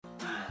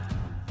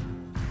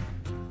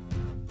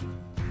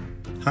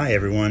Hi,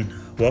 everyone.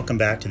 Welcome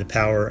back to the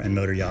Power and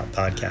Motor Yacht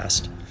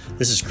Podcast.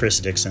 This is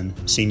Chris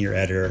Dixon, Senior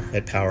Editor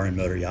at Power and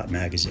Motor Yacht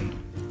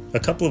Magazine. A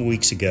couple of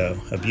weeks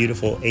ago, a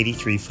beautiful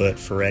 83-foot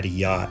Ferretti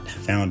yacht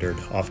foundered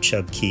off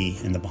Chub Cay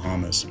in the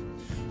Bahamas.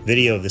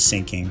 Video of the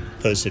sinking,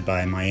 posted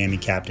by Miami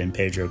captain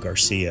Pedro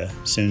Garcia,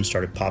 soon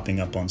started popping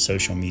up on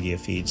social media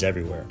feeds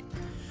everywhere.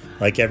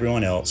 Like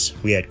everyone else,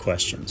 we had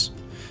questions.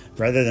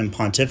 Rather than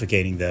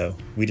pontificating, though,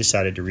 we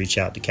decided to reach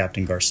out to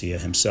Captain Garcia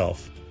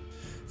himself.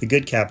 The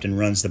good captain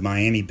runs the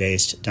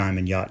Miami-based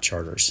Diamond Yacht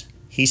Charters.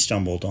 He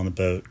stumbled on the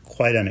boat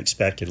quite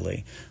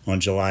unexpectedly on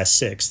July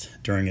 6th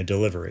during a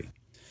delivery.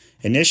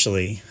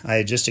 Initially, I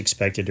had just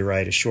expected to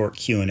write a short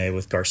Q&A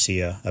with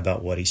Garcia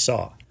about what he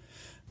saw.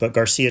 But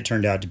Garcia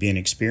turned out to be an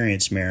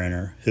experienced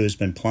mariner who has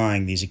been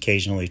plying these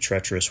occasionally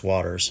treacherous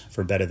waters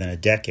for better than a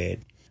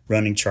decade,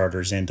 running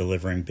charters and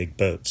delivering big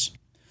boats.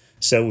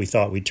 So we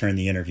thought we'd turn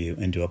the interview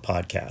into a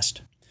podcast.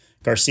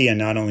 Garcia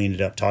not only ended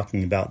up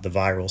talking about the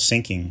viral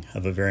sinking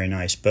of a very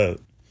nice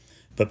boat,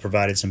 but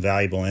provided some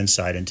valuable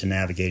insight into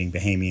navigating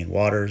Bahamian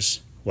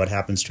waters, what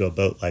happens to a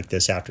boat like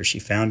this after she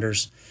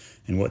founders,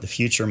 and what the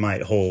future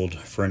might hold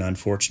for an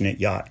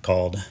unfortunate yacht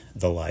called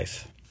the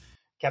Life.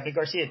 Captain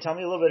Garcia, tell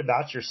me a little bit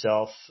about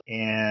yourself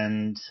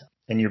and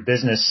your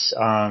business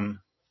down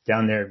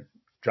there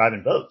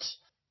driving boats.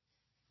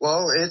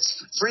 Well,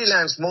 it's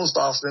freelance most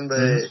often, but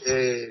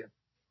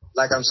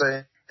like I'm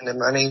saying,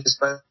 my name is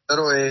Pedro.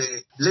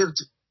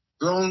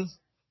 Grown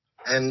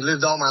and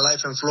lived all my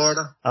life in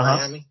Florida,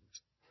 Miami.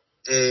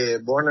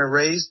 Born and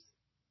raised.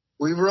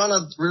 We run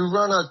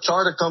a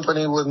charter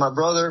company with my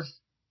brother,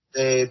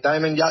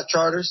 Diamond Yacht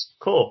Charters.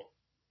 Cool.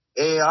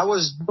 I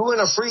was doing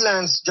a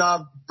freelance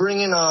job,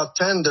 bringing a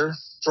tender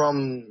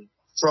from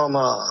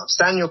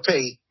Sanyo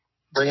Cay,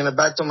 bringing it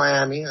back to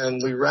Miami,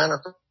 and we ran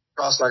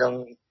across like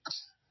on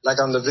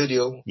the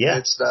video. Yeah.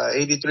 It's the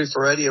 83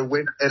 Ferretti.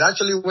 It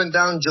actually went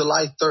down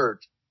July 3rd.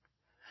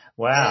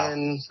 Wow.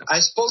 And I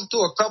spoke to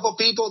a couple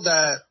people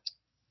that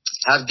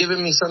have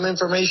given me some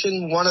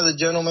information. One of the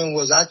gentlemen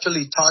was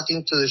actually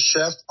talking to the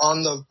chef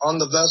on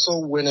the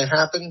vessel when it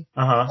happened.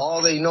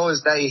 All they know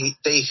is that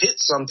they hit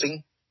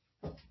something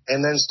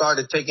and then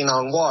started taking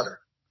on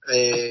water.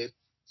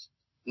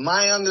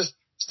 My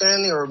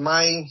understanding or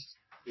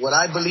what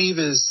I believe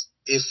is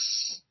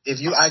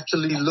if you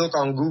actually look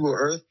on Google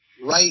Earth,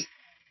 right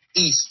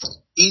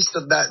east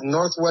of that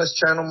northwest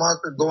channel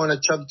marker going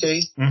to Chub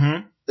Cay,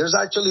 there's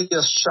actually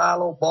a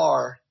shallow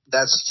bar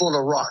that's full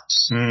of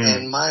rocks.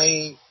 And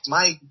my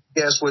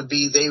guess would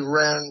be they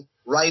ran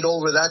right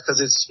over that because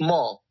it's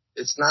small.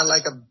 It's not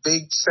like a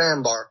big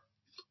sandbar.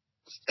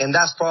 And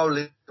that's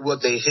probably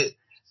what they hit.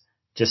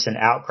 Just an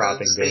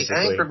outcropping, basically.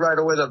 They anchored right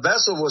away. The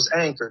vessel was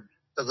anchored.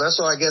 The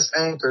vessel,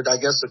 anchored,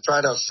 to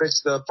try to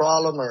fix the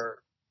problem or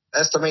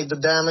estimate the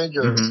damage.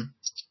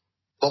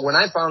 But when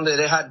I found it,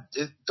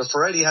 the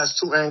Ferretti has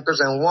two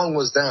anchors and one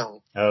was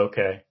down.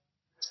 Okay.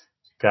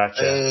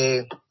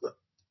 Gotcha.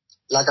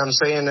 Like I'm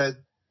saying, that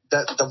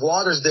the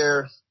water's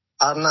there.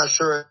 I'm not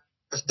sure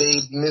if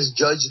they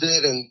misjudged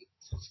it, and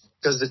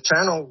because the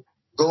channel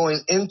going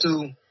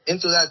into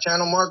that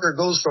channel marker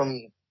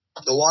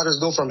the waters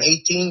go from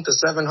 18 to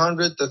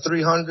 700 to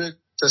 300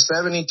 to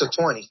 70 to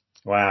 20.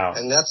 Wow.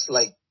 And that's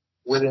like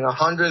within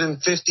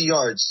 150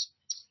 yards.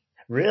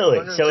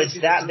 Really? So it's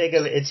that big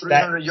of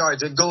 300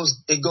 yards. It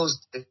goes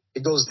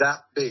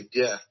that big.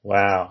 Yeah.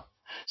 Wow.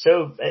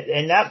 So,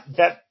 and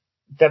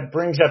that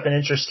brings up an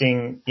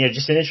interesting,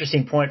 just an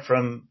interesting point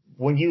from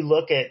when you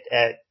look at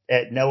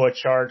NOAA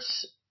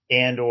charts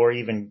and or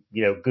even,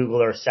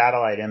 Google or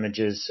satellite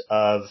images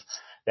of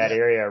that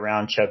area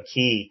around Chub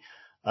Cay.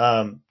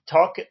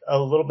 Talk a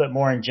little bit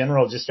more in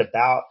general just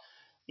about,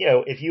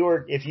 if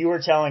you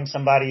were telling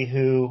somebody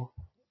who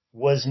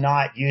was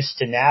not used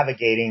to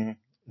navigating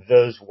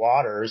those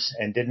waters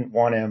and didn't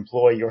want to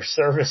employ your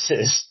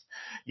services,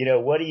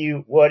 what do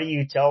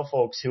you tell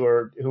folks who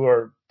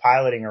are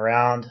piloting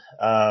around,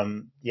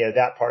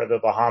 that part of the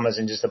Bahamas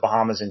and just the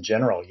Bahamas in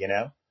general,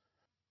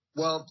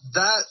 Well,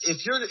 that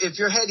if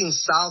you're heading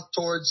south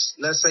towards,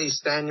 let's say,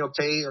 Sanyo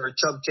Cay or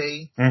Chub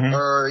Cay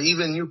or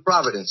even New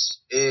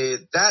Providence,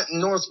 that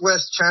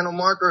northwest channel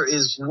marker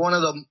is one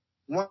of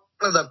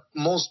the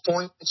most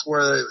points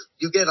where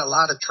you get a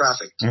lot of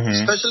traffic,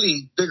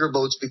 especially bigger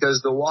boats,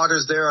 because the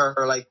waters there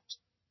are like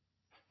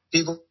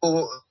people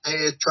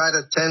try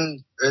to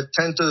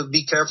tend to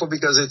be careful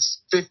because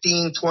it's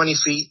 15, 20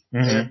 feet,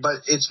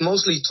 but it's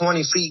mostly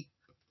 20 feet.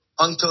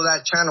 Until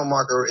that channel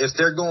marker. If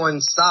they're going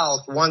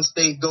south, once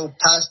they go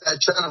past that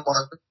channel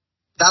marker,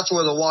 that's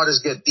where the waters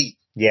get deep.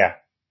 Yeah.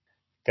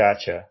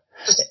 Gotcha.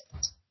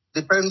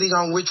 Depending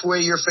on which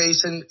way you're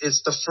facing,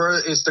 it's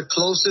the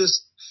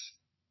closest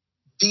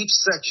deep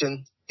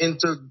section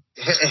into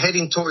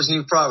heading towards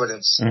New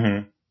Providence.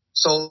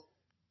 So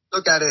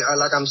look at it,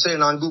 like I'm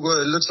saying on Google,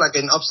 it looks like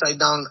an upside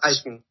down ice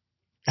cream.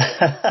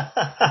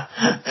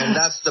 And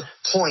that's the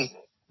point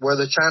where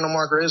the channel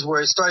marker is,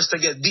 where it starts to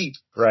get deep.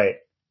 Right.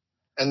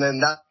 And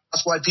then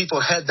that's why people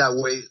head that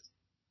way.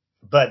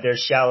 But there's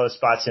shallow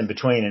spots in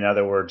between, in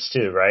other words,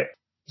 too, right?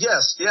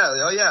 Yes, yeah,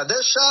 oh yeah.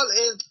 Their shot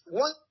is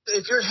one.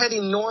 If you're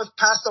heading north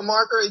past the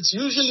marker, it's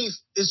usually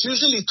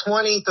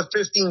 20 to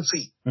 15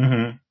 feet.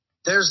 Mm-hmm.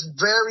 There's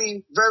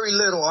very, very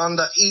little on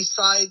the east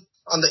side.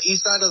 On the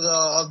east side of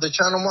the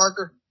channel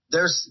marker,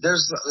 there's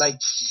like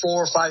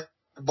 4 or 5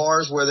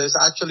 bars where there's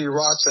actually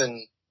rocks,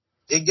 and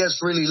it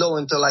gets really low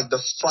into like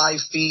the 5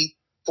 feet,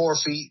 4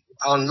 feet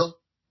on low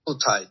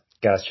tide.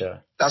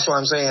 Gotcha. That's what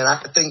I'm saying.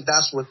 I think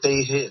that's what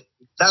they hit.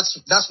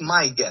 That's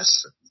my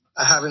guess.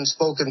 I haven't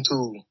spoken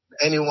to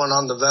anyone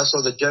on the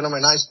vessel. The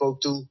gentleman I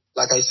spoke to,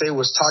 like I say,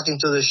 was talking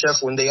to the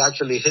chef when they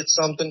actually hit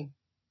something.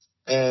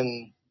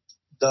 And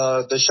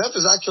the chef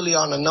is actually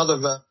on another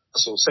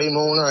vessel. Same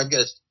owner, I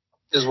guess,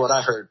 is what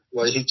I heard,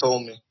 what he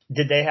told me.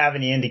 Did they have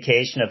any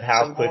indication of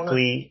how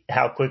quickly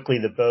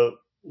the boat,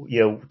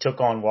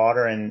 took on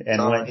water and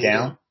went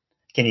down?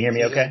 Can you hear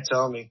me okay?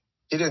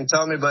 He didn't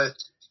tell me, but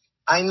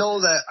I know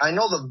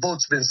the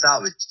boat's been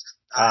salvaged.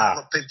 I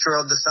have a picture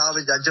of the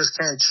salvage. I just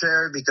can't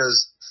share it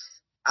because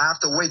I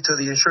have to wait till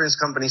the insurance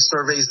company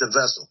surveys the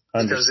vessel.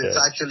 Understood. Because it's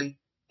actually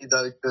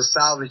the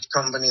salvage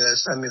company that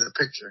sent me the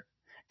picture.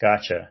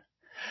 Gotcha.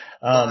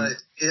 But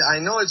I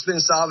know it's been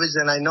salvaged,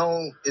 and I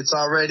know it's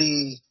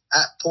already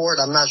at port.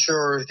 I'm not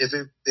sure if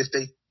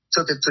they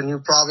took it to New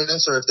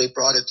Providence or if they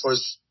brought it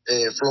towards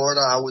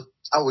Florida.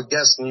 I would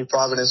guess New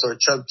Providence or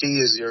Chub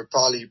Key is your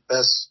probably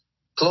best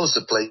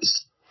closest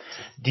place.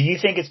 Do you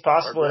think it's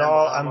possible at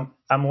all?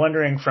 I'm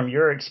wondering from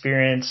your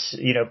experience,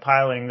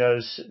 piloting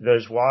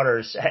those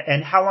waters,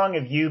 and how long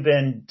have you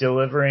been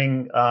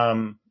delivering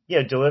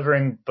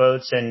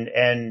boats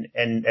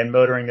and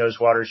motoring those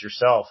waters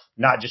yourself?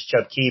 Not just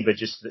Chub Key, but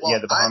just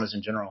the Bahamas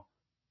in general.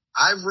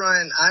 I've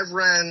ran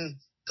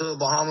to the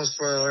Bahamas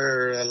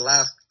for the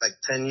last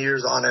 10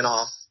 years on and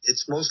off.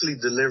 It's mostly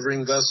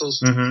delivering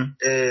vessels. Mm-hmm.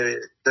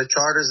 The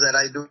charters that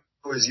I do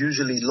is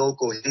usually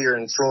local here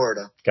in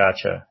Florida.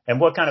 Gotcha. And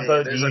what kind of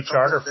boat do you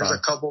charter from? There's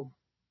a couple.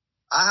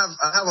 I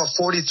have a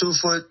 42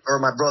 foot, or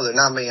my brother,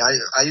 not me.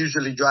 I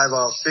usually drive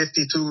a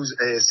 52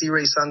 Sea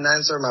Ray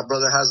Sundancer. My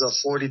brother has a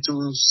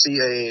 42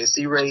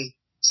 Sea Ray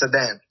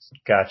sedan.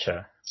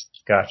 Gotcha.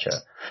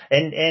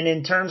 And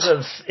in terms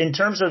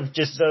of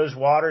just those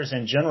waters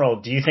in general,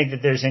 do you think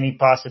that there's any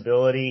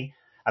possibility?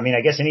 I mean,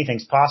 I guess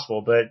anything's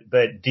possible, but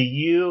do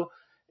you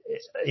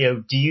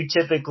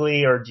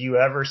typically, or do you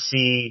ever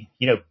see,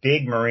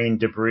 big marine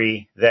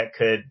debris that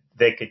could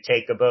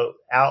take a boat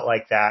out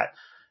like that,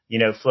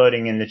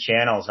 floating in the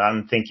channels?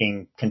 I'm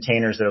thinking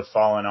containers that have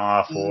fallen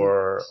off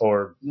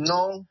or.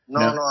 No.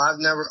 I've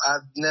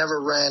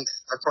never ran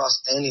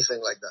across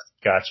anything like that.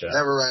 Gotcha.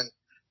 Never ran.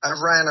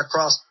 I've ran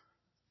across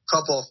a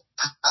couple of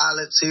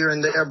pallets here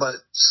and there, but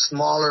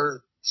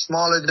smaller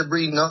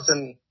debris,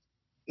 nothing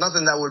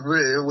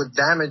that would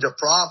damage a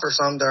prop or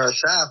something or a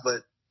shaft,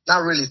 but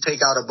not really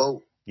take out a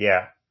boat.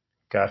 Yeah.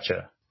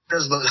 Gotcha.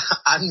 But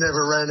I've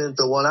never ran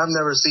into one. I've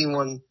never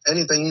seen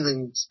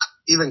anything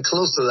even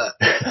close to that.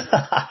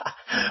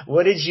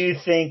 What did you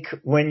think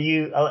when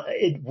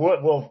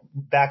we'll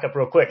back up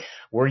real quick.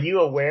 Were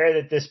you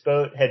aware that this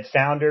boat had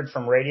foundered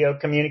from radio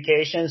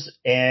communications?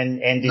 And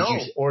did no.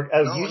 you, or,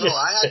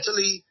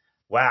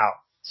 wow.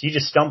 So you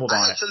just stumbled on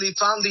it. I actually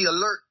found the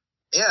alert.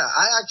 Yeah.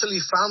 I actually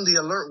found the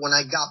alert when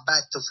I got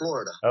back to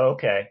Florida. Oh,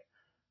 okay.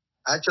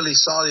 I actually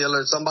saw the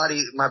alert.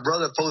 My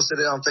brother posted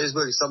it on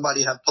Facebook.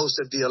 Somebody had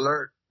posted the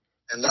alert.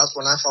 And that's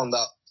when I found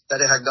out that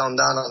it had gone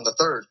down on the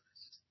 3rd.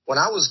 When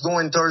I was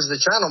going towards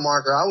the channel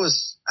marker, I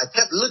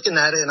kept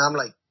looking at it, and I'm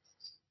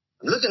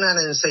looking at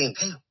it and saying,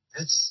 damn,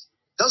 it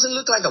doesn't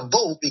look like a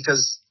boat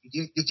because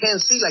you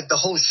can't see the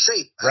whole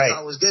shape. Right.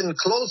 As I was getting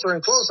closer and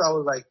closer, I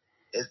was like,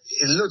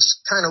 it looks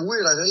kind of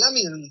weird. I said, let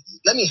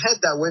me head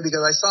that way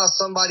because I saw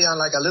somebody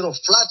on a little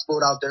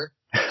flatboat out there.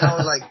 And I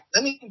was like,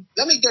 let me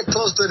get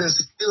close to it and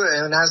see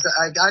it. And as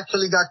I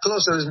actually got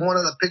closer, it was one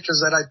of the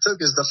pictures that I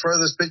took is the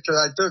furthest picture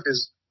I took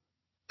is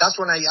that's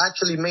when I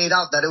actually made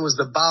out that it was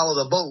the bow of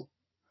the boat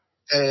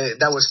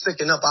that was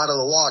sticking up out of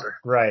the water.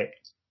 Right.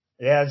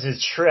 Yeah, it was a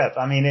trip.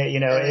 I mean,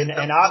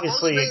 and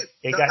obviously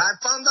it got. I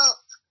found out.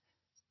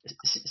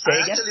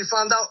 I actually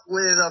found out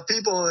with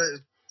people,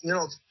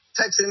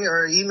 texting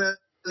or emailing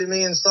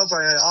me and stuff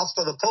off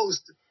of the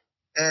post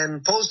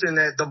and posting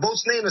that the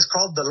boat's name is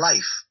called The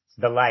Life.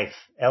 The Life,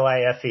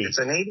 Life. It's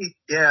an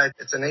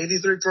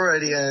 83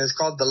 Ferretti and it's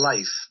called The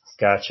Life.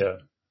 Gotcha.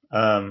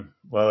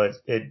 Well,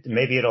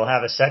 maybe it'll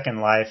have a second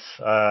life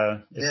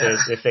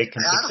if they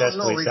can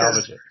successfully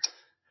salvage it.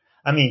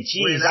 I mean,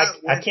 geez,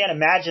 I can't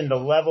imagine the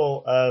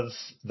level of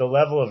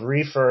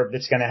refurb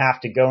that's going to have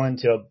to go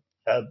into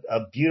a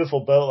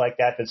beautiful boat like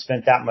that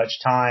spent that much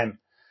time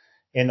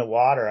in the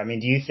water. I mean,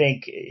 do you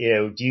think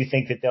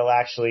that they'll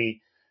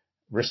actually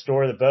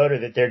restore the boat, or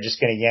that they're just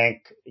going to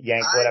yank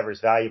whatever's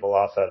valuable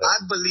off of it?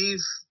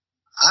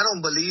 I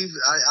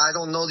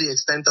don't know the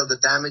extent of the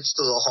damage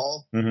to the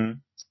hull. Mm-hmm.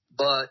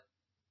 But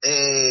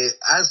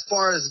as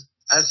far as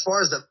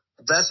the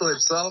vessel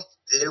itself,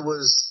 it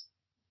was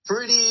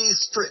pretty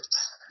stripped,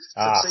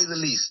 to say the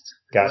least.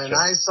 Gotcha. When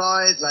I saw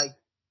it,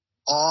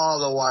 all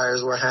the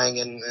wires were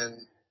hanging,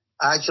 and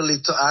I actually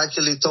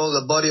told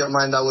a buddy of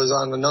mine that was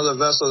on another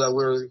vessel that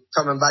we were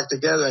coming back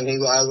together, and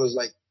I was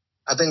like,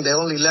 I think they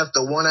only left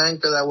the one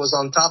anchor that was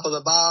on top of the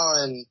bow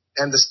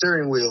and the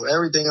steering wheel.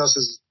 Everything else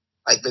has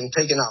like been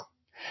taken out.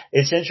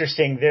 It's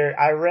interesting.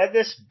 I read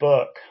this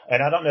book,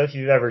 and I don't know if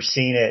you've ever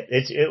seen it.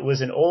 It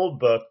was an old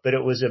book, but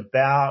it was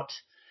about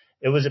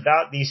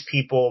these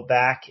people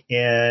back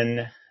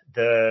in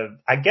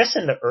I guess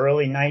in the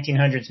early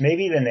 1900s,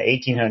 maybe even the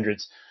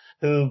 1800s,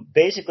 who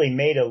basically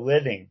made a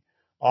living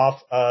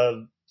off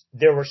of,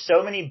 there were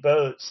so many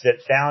boats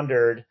that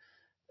foundered,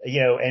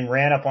 and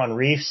ran up on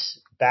reefs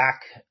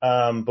back,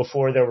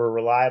 before there were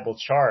reliable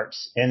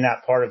charts in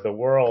that part of the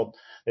world,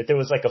 that there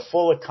was like a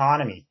full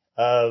economy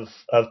of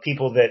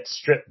people that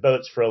stripped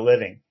boats for a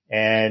living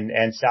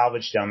and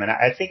salvaged them. And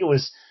I think it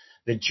was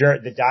the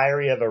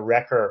Diary of a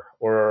Wrecker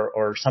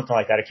or something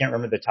like that. I can't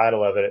remember the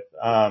title of it.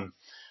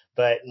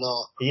 But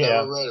no,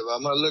 never read it.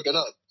 I'm gonna look it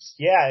up.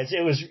 Yeah,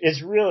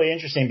 it's really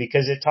interesting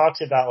because it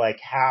talks about like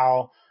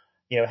how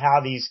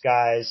these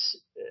guys,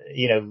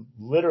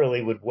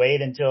 literally would wait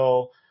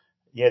until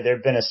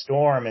there'd been a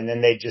storm, and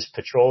then they'd just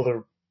patrol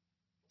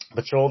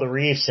the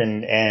reefs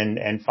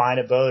and find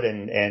a boat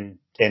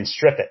and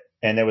strip it.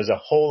 And there was a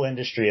whole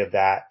industry of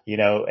that,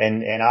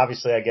 and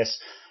obviously I guess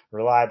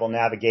reliable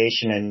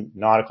navigation and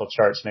nautical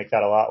charts make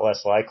that a lot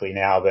less likely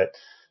now, but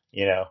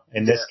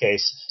in this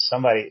case,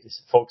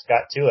 folks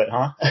got to it,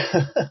 huh?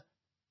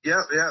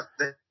 Yeah.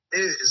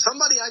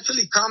 Somebody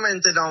actually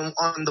commented on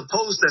the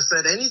post that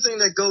said anything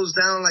that goes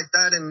down like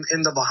that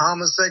in the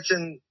Bahamas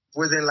section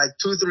within like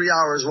 2-3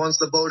 hours, once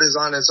the boat is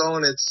on its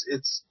own,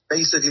 it's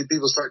basically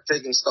people start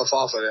taking stuff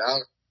off of it.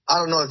 I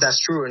don't know if that's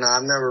true or not.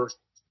 I've never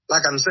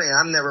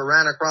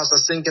ran across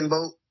a sinking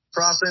boat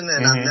crossing,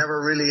 and I've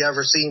never really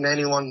ever seen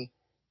anyone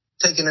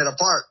taking it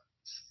apart.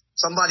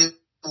 Somebody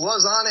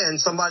was on it,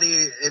 and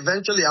somebody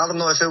eventually, I don't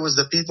know if it was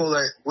the people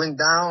that went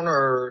down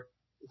or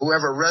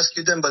whoever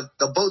rescued them, but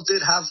the boat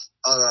did have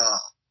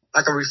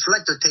like a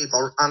reflector tape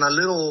on a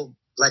little,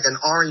 like an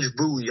orange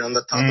buoy on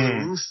the top of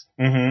the roof.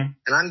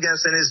 And I'm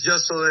guessing it's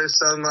just so that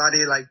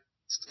somebody, like,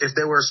 if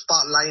they were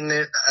spotlighting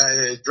it,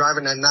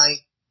 driving at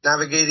night,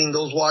 navigating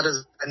those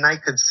waters at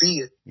night, could see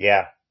it.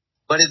 Yeah.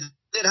 But it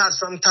did have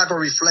some type of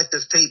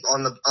reflective tape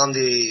on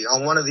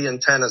one of the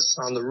antennas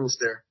on the roof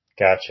there.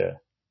 Gotcha.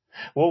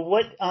 Well,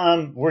 what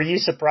were you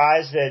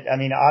surprised that? I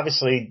mean,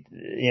 obviously,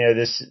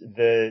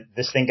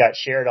 this thing got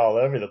shared all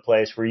over the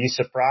place. Were you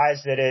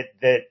surprised that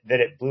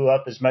it blew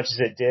up as much as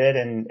it did?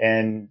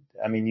 And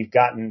I mean, you've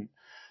gotten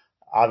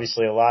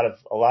obviously a lot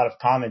of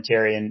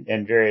commentary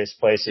in various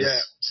places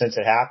since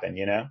it happened.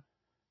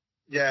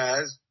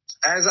 Yeah,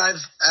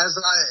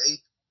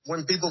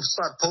 when people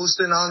start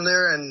posting on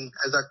there, and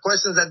as the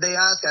questions that they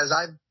ask, as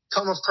I've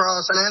come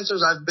across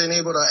answers, I've been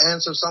able to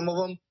answer some of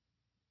them.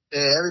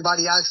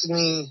 Everybody asks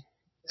me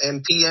in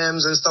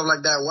PMs and stuff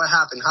like that, what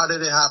happened? How did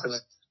it happen?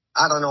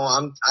 I don't know.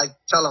 I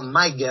tell them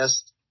my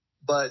guess,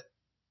 but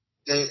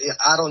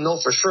I don't know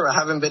for sure. I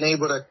haven't been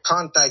able to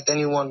contact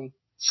anyone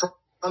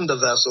from the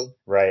vessel.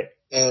 Right.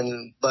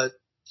 But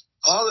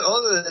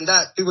other than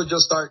that, people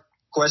just start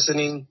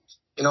questioning,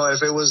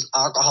 if it was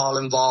alcohol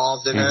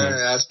involved. And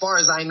as far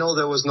as I know,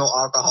 there was no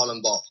alcohol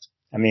involved.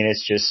 I mean,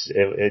 it's just,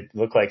 it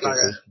looked like it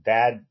was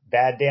bad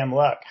damn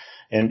luck.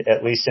 And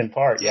at least in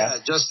part, yeah.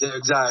 Yeah, just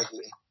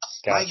exactly.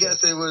 Gotcha. My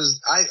guess it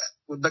was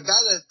the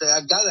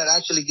guy that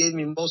actually gave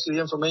me most of the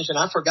information.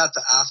 I forgot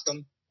to ask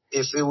him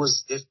if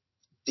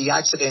the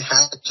accident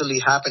actually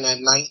happened at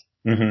night,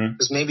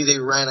 because maybe they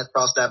ran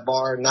across that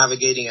bar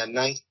navigating at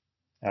night.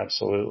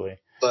 Absolutely.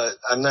 But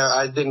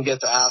I didn't get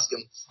to ask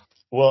him.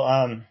 Well,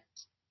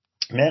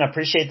 man, I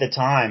appreciate the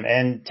time.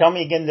 And tell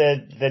me again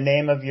the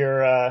name of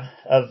your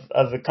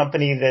of the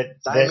company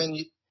that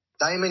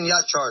Diamond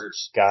Yacht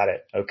Charters. Got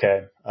it.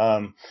 Okay.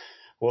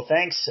 Well,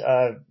 thanks.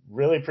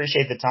 Really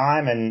appreciate the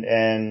time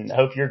and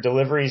hope your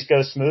deliveries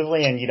go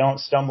smoothly and you don't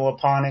stumble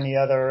upon any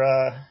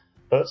other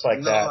boats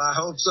like that. No, I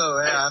hope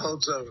so. Yeah, I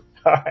hope so.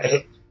 All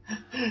right.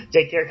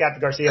 Take care,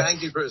 Captain Garcia.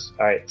 Thank you, Chris.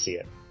 All right. See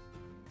you.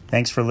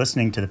 Thanks for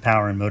listening to the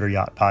Power and Motor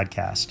Yacht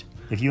Podcast.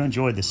 If you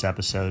enjoyed this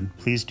episode,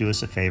 please do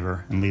us a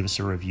favor and leave us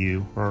a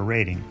review or a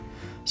rating.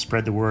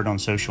 Spread the word on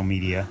social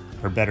media,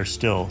 or better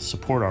still,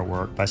 support our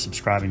work by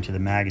subscribing to the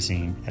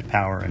magazine at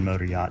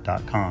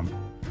powerandmotoryacht.com.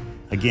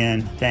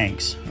 Again,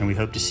 thanks, and we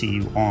hope to see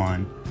you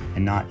on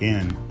and not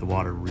in the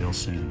water real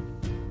soon.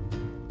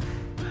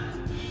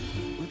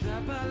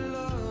 Without my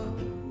love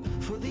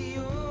for the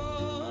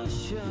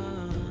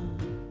ocean,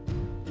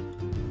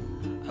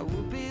 I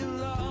would be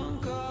long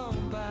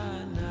gone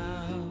by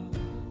now.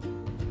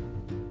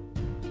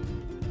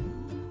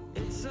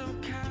 It's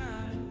some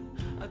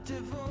kind of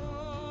divorce.